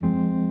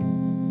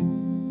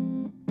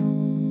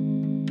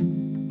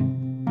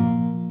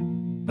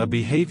A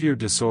behavior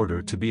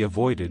disorder to be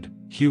avoided,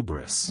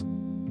 hubris.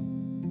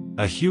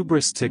 A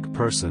hubristic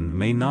person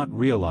may not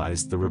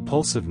realize the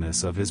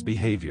repulsiveness of his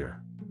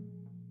behavior.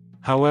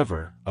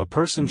 However, a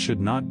person should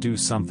not do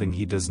something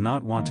he does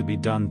not want to be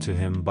done to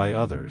him by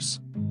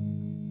others.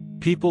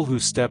 People who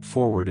step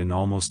forward in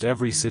almost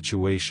every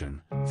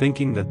situation,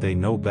 thinking that they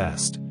know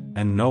best,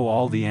 and know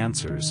all the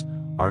answers,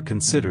 are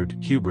considered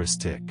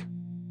hubristic.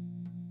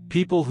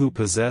 People who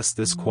possess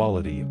this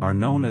quality are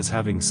known as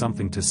having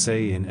something to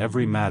say in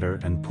every matter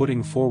and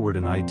putting forward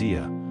an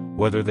idea,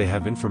 whether they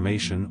have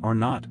information or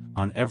not,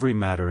 on every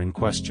matter in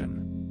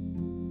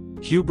question.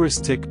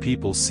 Hubristic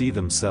people see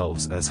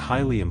themselves as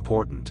highly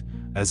important,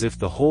 as if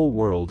the whole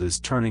world is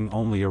turning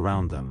only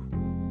around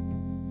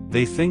them.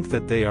 They think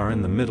that they are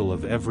in the middle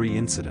of every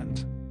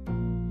incident.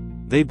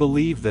 They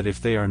believe that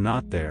if they are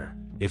not there,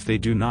 if they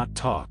do not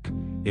talk,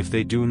 if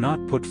they do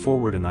not put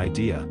forward an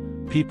idea,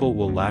 people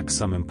will lack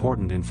some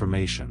important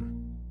information.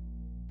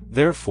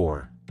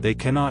 Therefore, they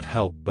cannot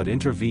help but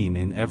intervene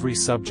in every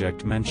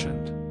subject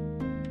mentioned.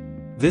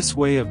 This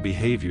way of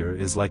behavior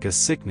is like a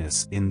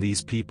sickness in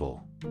these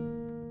people.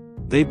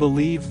 They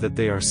believe that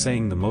they are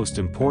saying the most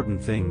important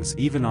things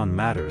even on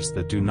matters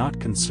that do not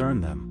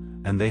concern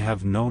them, and they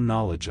have no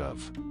knowledge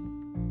of.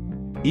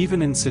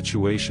 Even in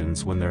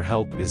situations when their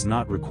help is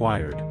not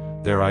required,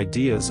 their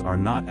ideas are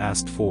not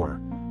asked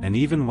for, and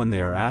even when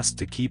they are asked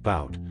to keep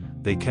out,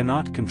 they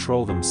cannot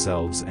control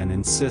themselves and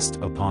insist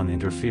upon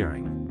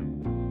interfering.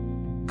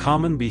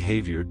 Common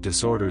behavior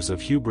disorders of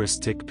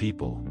hubristic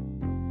people.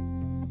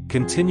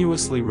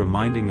 Continuously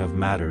reminding of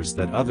matters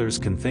that others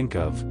can think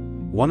of.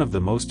 One of the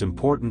most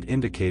important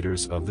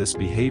indicators of this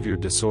behavior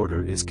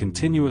disorder is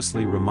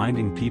continuously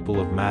reminding people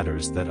of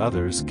matters that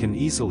others can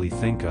easily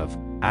think of,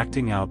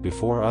 acting out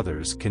before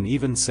others can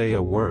even say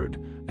a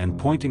word, and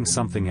pointing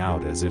something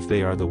out as if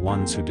they are the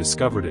ones who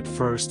discovered it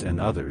first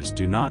and others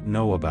do not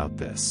know about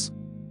this.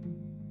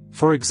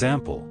 For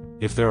example,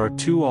 if there are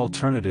two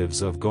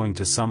alternatives of going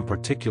to some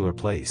particular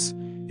place,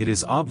 it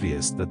is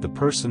obvious that the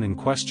person in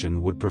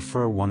question would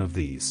prefer one of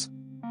these.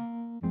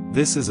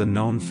 This is a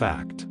known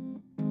fact.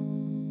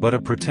 But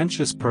a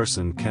pretentious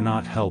person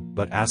cannot help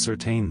but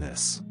ascertain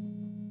this.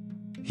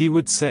 He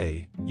would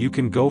say, "You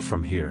can go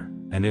from here,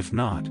 and if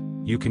not,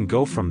 you can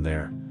go from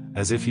there,"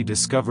 as if he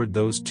discovered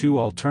those two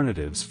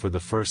alternatives for the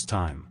first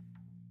time.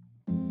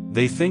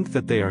 They think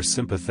that they are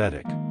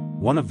sympathetic.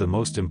 One of the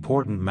most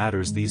important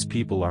matters these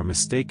people are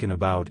mistaken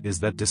about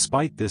is that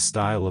despite this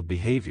style of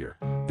behavior,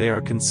 they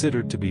are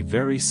considered to be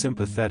very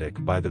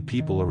sympathetic by the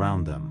people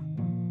around them.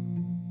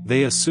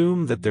 They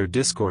assume that their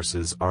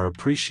discourses are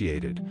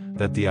appreciated,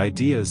 that the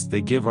ideas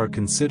they give are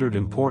considered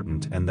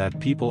important, and that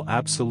people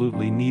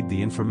absolutely need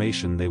the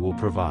information they will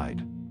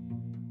provide.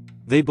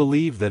 They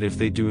believe that if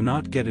they do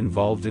not get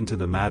involved into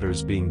the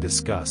matters being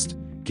discussed,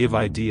 give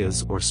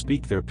ideas or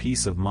speak their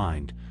peace of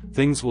mind,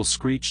 things will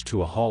screech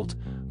to a halt,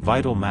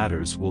 vital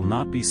matters will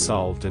not be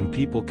solved and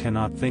people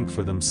cannot think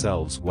for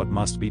themselves what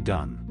must be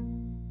done.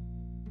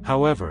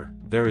 However,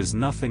 there is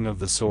nothing of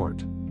the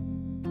sort.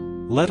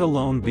 Let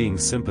alone being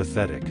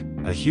sympathetic,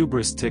 a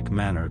hubristic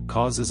manner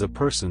causes a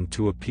person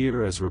to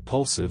appear as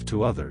repulsive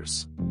to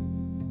others.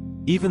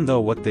 Even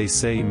though what they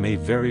say may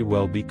very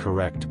well be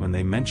correct when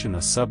they mention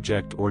a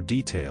subject or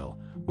detail,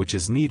 which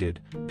is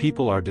needed,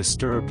 people are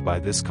disturbed by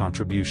this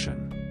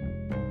contribution.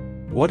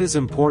 What is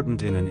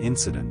important in an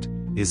incident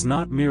is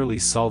not merely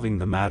solving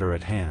the matter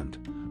at hand,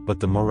 but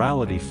the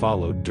morality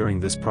followed during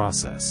this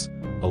process,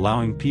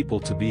 allowing people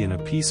to be in a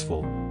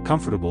peaceful,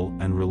 comfortable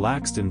and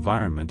relaxed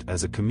environment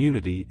as a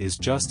community is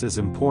just as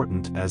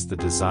important as the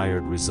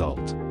desired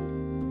result.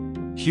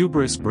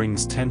 Hubris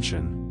brings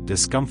tension,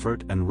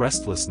 discomfort and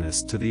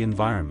restlessness to the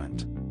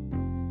environment.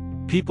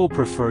 People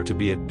prefer to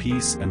be at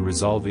peace and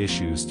resolve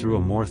issues through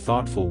a more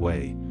thoughtful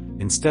way,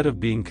 instead of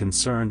being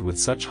concerned with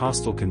such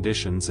hostile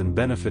conditions and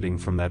benefiting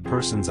from that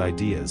person's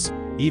ideas,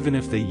 even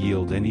if they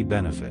yield any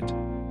benefit.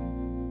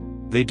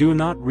 They do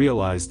not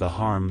realize the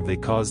harm they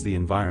cause the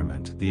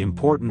environment. The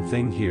important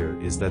thing here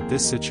is that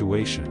this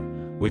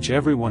situation, which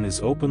everyone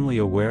is openly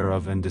aware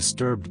of and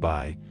disturbed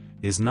by,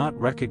 is not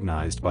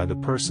recognized by the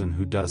person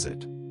who does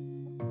it.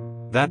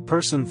 That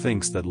person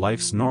thinks that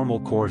life's normal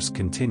course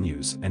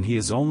continues and he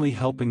is only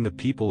helping the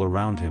people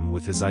around him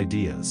with his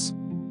ideas.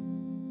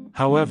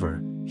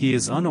 However, he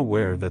is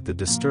unaware that the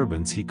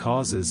disturbance he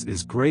causes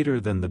is greater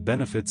than the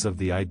benefits of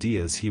the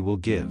ideas he will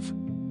give.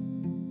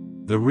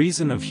 The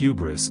reason of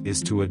hubris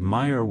is to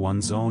admire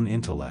one's own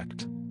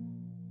intellect.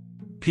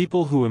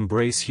 People who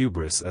embrace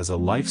hubris as a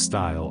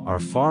lifestyle are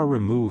far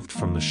removed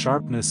from the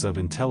sharpness of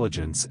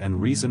intelligence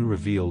and reason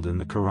revealed in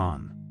the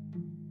Quran.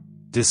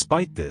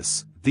 Despite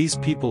this, these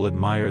people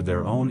admire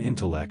their own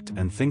intellect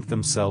and think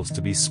themselves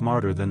to be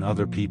smarter than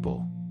other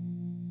people.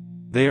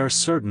 They are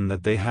certain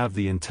that they have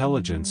the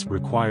intelligence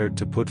required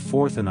to put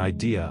forth an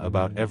idea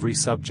about every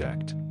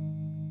subject.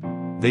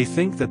 They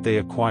think that they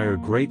acquire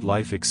great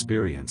life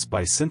experience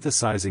by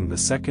synthesizing the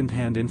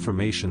second-hand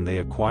information they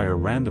acquire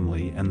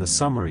randomly, and the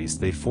summaries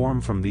they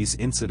form from these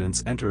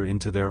incidents enter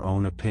into their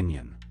own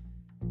opinion.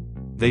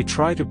 They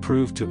try to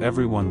prove to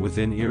everyone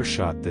within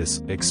earshot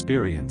this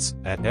experience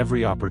at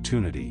every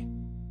opportunity.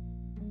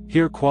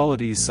 Here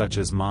qualities such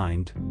as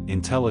mind,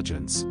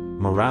 intelligence,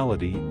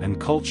 morality, and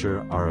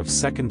culture are of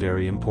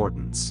secondary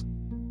importance.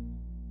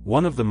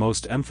 One of the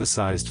most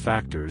emphasized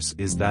factors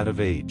is that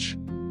of age.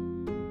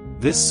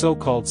 This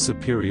so-called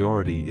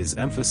superiority is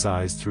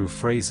emphasized through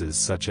phrases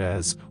such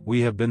as,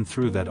 "We have been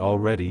through that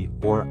already,"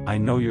 or "I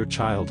know your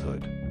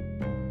childhood."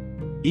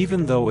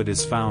 Even though it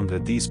is found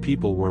that these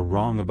people were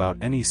wrong about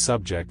any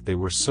subject they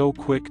were so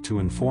quick to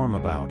inform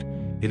about,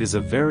 it is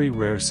a very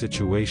rare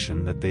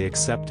situation that they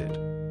accept it.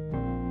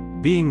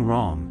 Being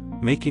wrong,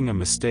 making a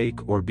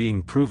mistake, or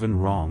being proven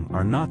wrong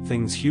are not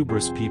things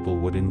hubris people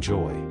would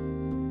enjoy.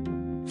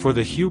 For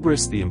the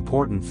hubris, the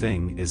important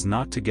thing is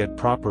not to get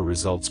proper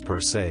results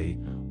per se,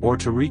 or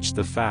to reach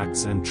the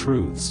facts and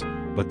truths,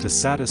 but to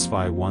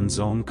satisfy one's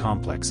own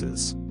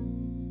complexes.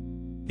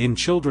 In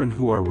children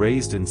who are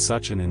raised in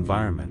such an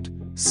environment,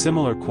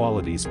 similar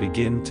qualities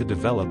begin to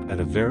develop at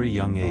a very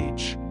young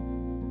age.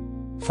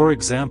 For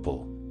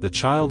example, the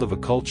child of a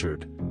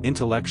cultured,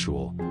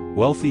 intellectual,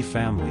 wealthy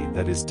family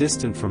that is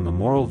distant from the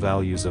moral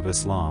values of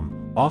Islam,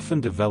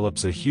 often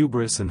develops a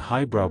hubris and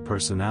highbrow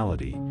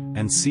personality,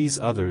 and sees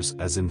others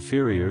as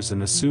inferiors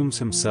and assumes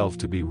himself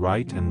to be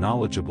right and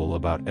knowledgeable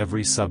about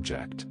every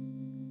subject.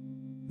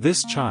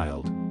 This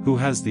child, who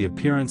has the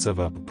appearance of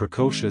a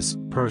precocious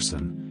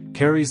person,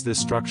 carries this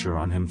structure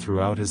on him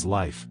throughout his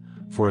life,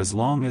 for as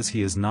long as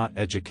he is not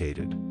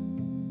educated.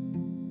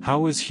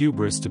 How is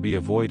hubris to be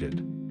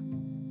avoided?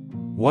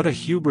 What a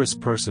hubris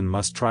person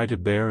must try to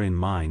bear in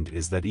mind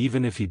is that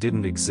even if he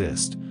didn't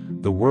exist,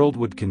 the world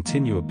would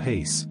continue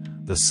apace,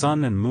 the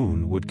sun and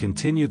moon would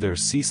continue their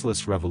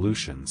ceaseless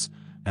revolutions,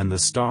 and the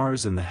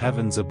stars in the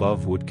heavens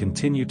above would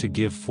continue to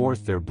give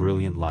forth their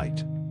brilliant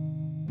light.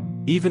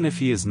 Even if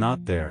he is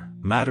not there,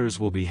 matters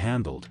will be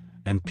handled,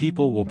 and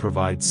people will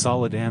provide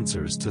solid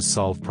answers to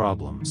solve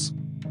problems.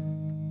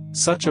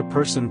 Such a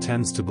person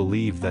tends to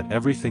believe that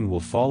everything will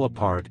fall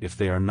apart if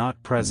they are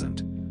not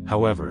present.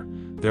 However,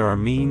 there are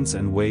means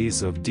and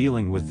ways of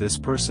dealing with this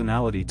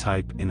personality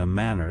type in a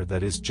manner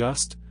that is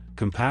just,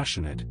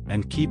 compassionate,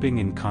 and keeping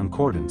in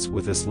concordance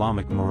with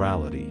Islamic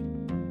morality.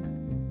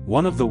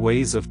 One of the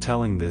ways of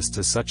telling this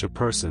to such a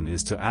person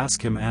is to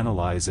ask him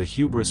analyze a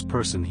hubris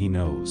person he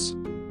knows.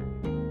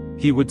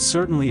 He would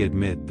certainly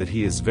admit that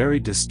he is very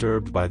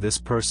disturbed by this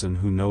person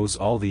who knows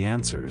all the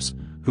answers,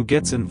 who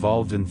gets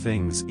involved in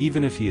things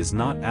even if he is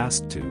not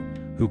asked to,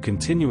 who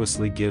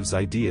continuously gives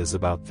ideas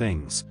about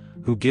things,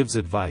 who gives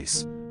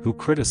advice, who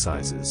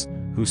criticizes,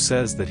 who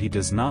says that he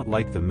does not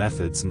like the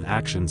methods and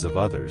actions of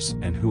others,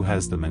 and who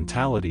has the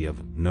mentality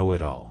of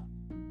know-it-all.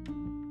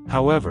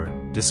 However,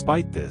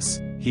 despite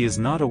this, he is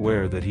not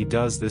aware that he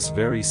does this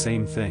very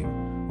same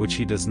thing, which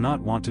he does not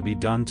want to be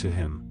done to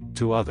him,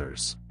 to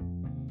others.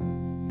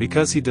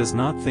 Because he does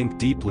not think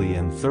deeply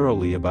and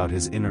thoroughly about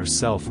his inner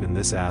self in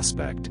this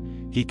aspect,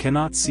 he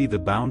cannot see the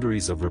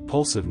boundaries of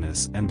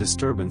repulsiveness and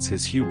disturbance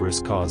his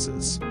hubris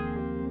causes.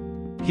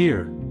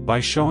 Here, by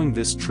showing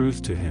this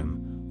truth to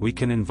him, we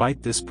can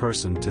invite this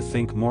person to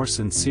think more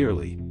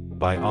sincerely,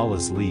 by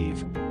Allah's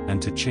leave,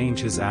 and to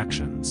change his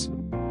actions.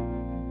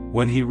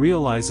 When he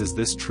realizes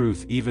this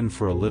truth even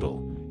for a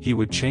little, he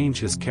would change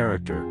his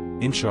character,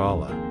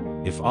 inshallah,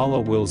 if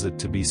Allah wills it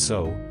to be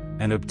so,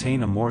 and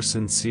obtain a more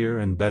sincere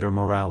and better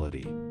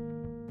morality.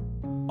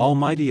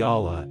 Almighty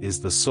Allah is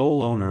the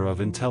sole owner of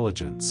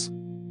intelligence.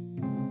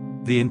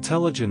 The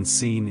intelligence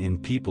seen in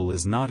people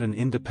is not an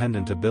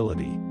independent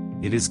ability,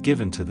 it is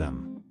given to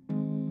them.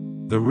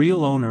 The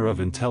real owner of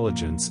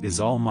intelligence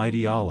is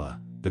Almighty Allah,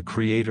 the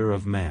creator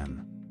of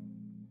man.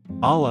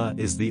 Allah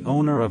is the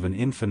owner of an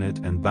infinite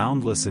and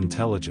boundless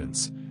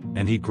intelligence,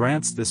 and He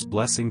grants this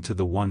blessing to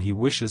the one He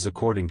wishes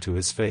according to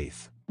his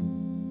faith.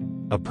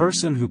 A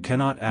person who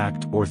cannot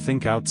act or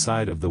think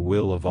outside of the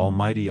will of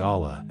Almighty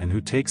Allah and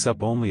who takes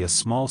up only a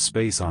small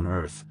space on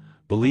earth,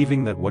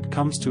 believing that what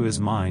comes to his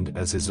mind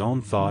as his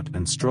own thought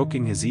and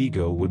stroking his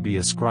ego would be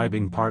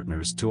ascribing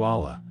partners to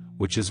Allah,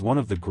 which is one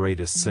of the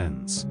greatest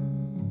sins.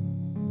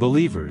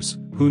 Believers,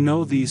 who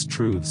know these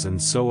truths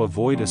and so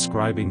avoid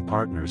ascribing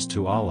partners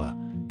to Allah,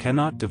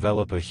 cannot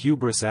develop a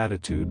hubris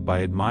attitude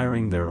by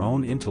admiring their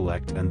own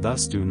intellect and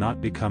thus do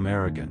not become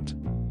arrogant.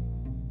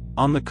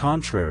 On the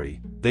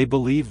contrary, they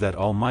believe that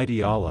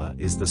Almighty Allah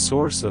is the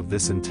source of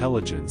this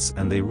intelligence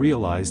and they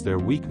realize their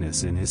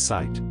weakness in His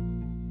sight.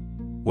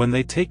 When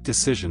they take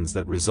decisions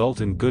that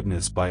result in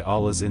goodness by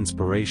Allah's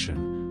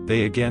inspiration,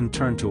 they again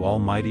turn to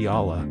Almighty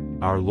Allah,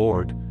 our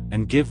Lord,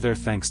 and give their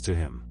thanks to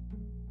Him.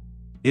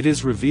 It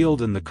is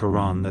revealed in the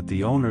Quran that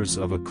the owners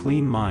of a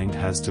clean mind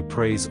has to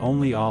praise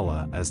only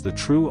Allah as the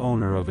true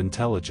owner of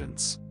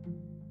intelligence.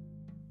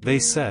 They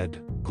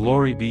said,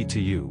 "Glory be to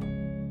you.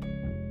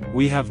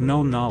 We have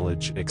no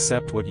knowledge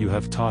except what you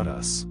have taught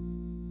us.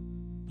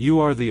 You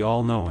are the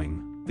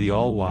all-knowing, the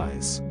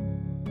all-wise."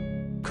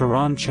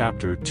 Quran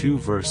chapter 2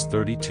 verse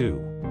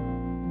 32.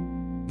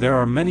 There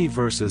are many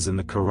verses in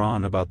the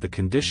Quran about the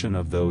condition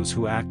of those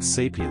who act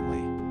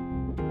sapiently.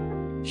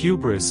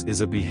 Hubris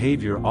is a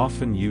behavior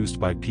often used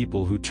by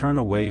people who turn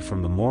away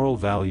from the moral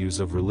values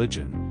of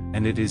religion,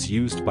 and it is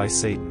used by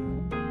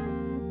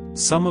Satan.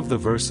 Some of the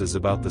verses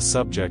about the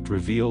subject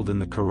revealed in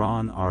the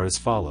Quran are as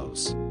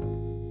follows.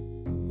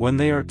 When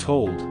they are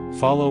told,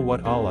 "Follow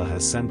what Allah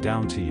has sent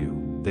down to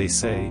you," they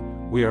say,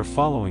 "We are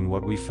following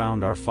what we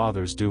found our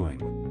fathers doing."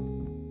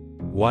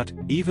 What,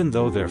 even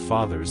though their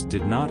fathers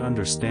did not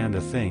understand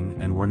a thing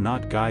and were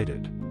not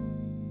guided?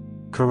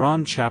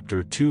 Quran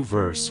chapter 2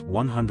 verse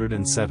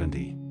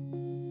 170.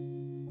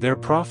 Their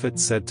prophet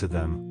said to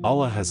them,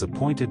 "Allah has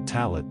appointed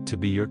Talut to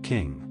be your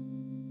king."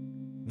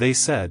 They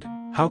said,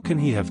 "How can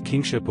he have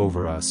kingship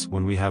over us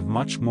when we have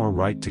much more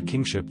right to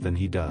kingship than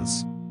he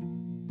does?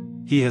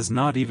 He has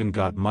not even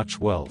got much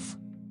wealth."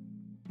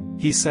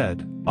 He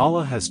said,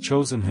 "Allah has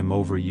chosen him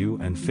over you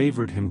and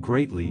favored him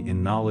greatly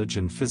in knowledge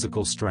and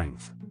physical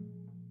strength.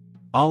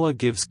 Allah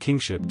gives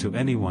kingship to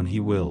anyone he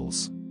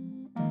wills.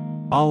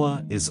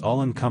 Allah is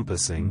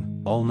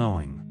all-encompassing,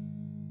 all-knowing."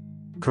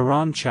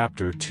 Quran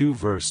chapter 2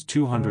 verse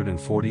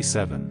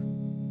 247.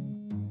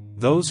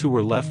 Those who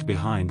were left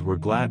behind were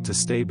glad to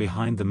stay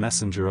behind the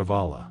Messenger of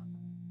Allah.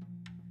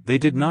 They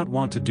did not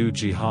want to do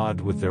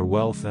jihad with their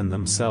wealth and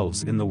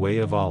themselves in the way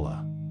of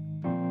Allah.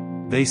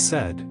 They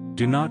said,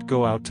 "Do not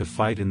go out to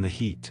fight in the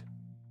heat."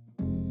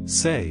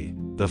 Say,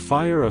 "The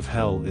fire of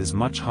hell is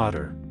much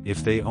hotter,"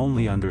 if they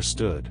only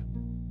understood.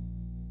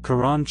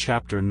 Quran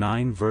chapter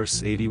 9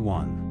 verse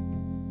 81.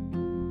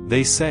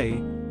 They say,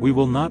 "We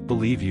will not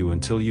believe you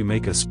until you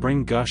make a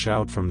spring gush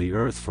out from the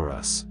earth for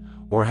us,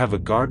 or have a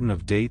garden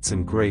of dates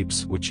and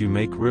grapes which you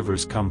make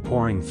rivers come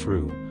pouring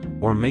through,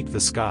 or make the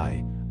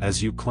sky,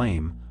 as you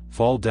claim,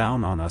 fall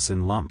down on us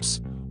in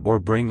lumps, or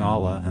bring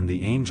Allah and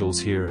the angels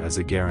here as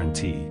a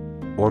guarantee,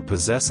 or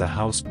possess a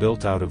house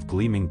built out of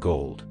gleaming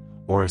gold,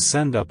 or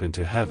ascend up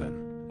into heaven,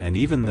 and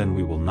even then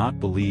we will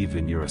not believe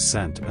in your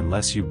ascent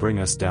unless you bring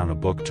us down a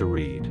book to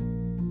read."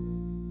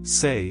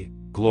 Say,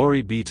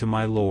 "Glory be to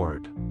my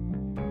Lord.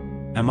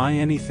 Am I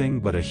anything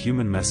but a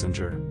human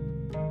messenger?"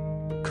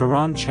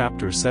 Quran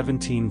chapter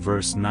 17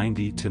 verse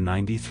 90 to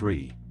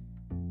 93.